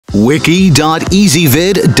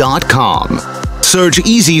Wiki.ezvid.com. Search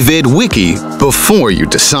EasyVid Wiki before you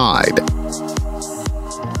decide.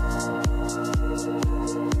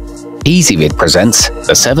 EasyVid presents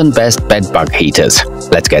the 7 best bedbug heaters.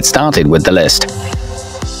 Let's get started with the list.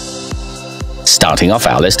 Starting off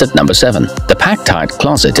our list at number 7, the PackTite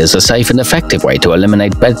Closet is a safe and effective way to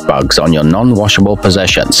eliminate bedbugs on your non-washable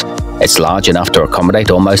possessions. It's large enough to accommodate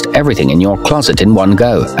almost everything in your closet in one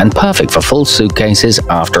go, and perfect for full suitcases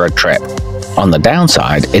after a trip. On the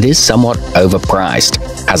downside, it is somewhat overpriced,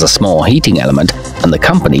 has a small heating element, and the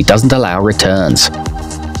company doesn't allow returns.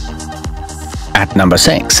 At number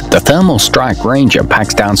 6, the ThermalStrike Ranger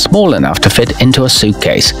packs down small enough to fit into a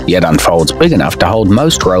suitcase, yet unfolds big enough to hold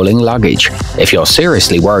most rolling luggage. If you're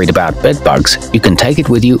seriously worried about bedbugs, you can take it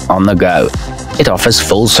with you on the go. It offers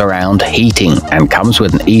full surround heating and comes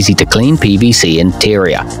with an easy-to-clean PVC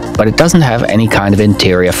interior, but it doesn't have any kind of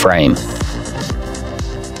interior frame.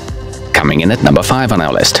 Coming in at number 5 on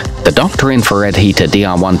our list, the Dr. Infrared Heater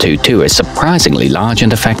DR122 is surprisingly large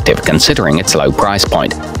and effective considering its low price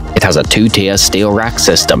point. It has a 2-tier steel rack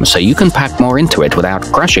system, so you can pack more into it without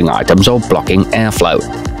crushing items or blocking airflow.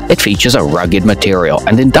 It features a rugged material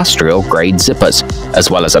and industrial-grade zippers,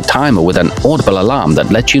 as well as a timer with an audible alarm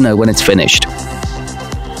that lets you know when it's finished.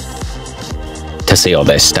 To see all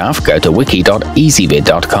this stuff, go to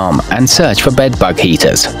wiki.ezvid.com and search for bedbug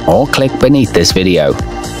heaters, or click beneath this video.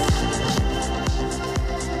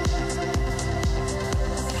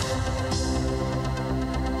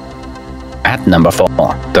 At number 4,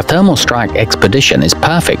 the ThermalStrike Expedition is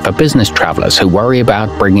perfect for business travelers who worry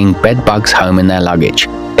about bringing bedbugs home in their luggage.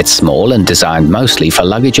 It's small and designed mostly for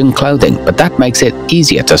luggage and clothing, but that makes it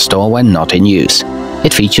easier to store when not in use.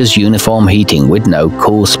 It features uniform heating with no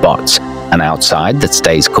cool spots, an outside that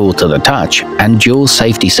stays cool to the touch, and dual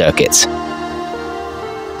safety circuits.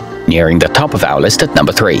 Nearing the top of our list at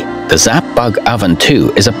number 3, the ZappBug Oven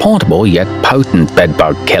 2 is a portable yet potent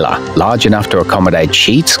bedbug killer, large enough to accommodate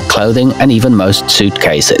sheets, clothing, and even most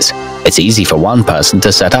suitcases. It's easy for one person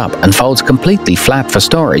to set up and folds completely flat for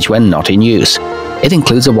storage when not in use. It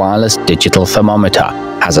includes a wireless digital thermometer,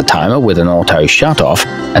 has a timer with an auto shut-off,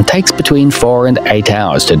 and takes between 4 and 8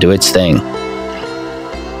 hours to do its thing.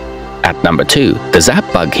 At number 2, the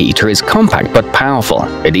ZappBug Heater is compact but powerful.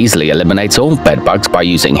 It easily eliminates all bedbugs by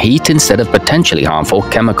using heat instead of potentially harmful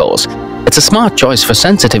chemicals. It's a smart choice for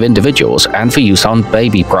sensitive individuals and for use on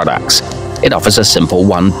baby products. It offers a simple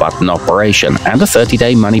one-button operation and a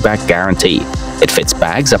 30-day money-back guarantee. It fits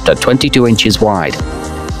bags up to 22 inches wide.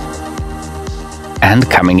 And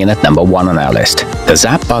coming in at number 1 on our list, the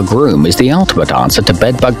ZappBug Room is the ultimate answer to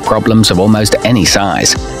bedbug problems of almost any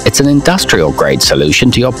size. It's an industrial-grade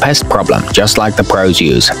solution to your pest problem, just like the pros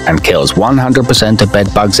use, and kills 100% of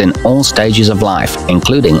bedbugs in all stages of life,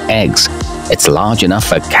 including eggs. It's large enough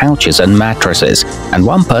for couches and mattresses, and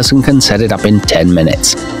one person can set it up in 10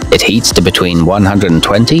 minutes. It heats to between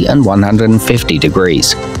 120 and 150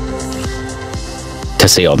 degrees. To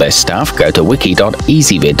see all this stuff, go to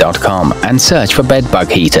wiki.ezvid.com and search for bedbug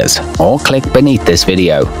heaters, or click beneath this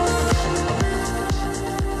video.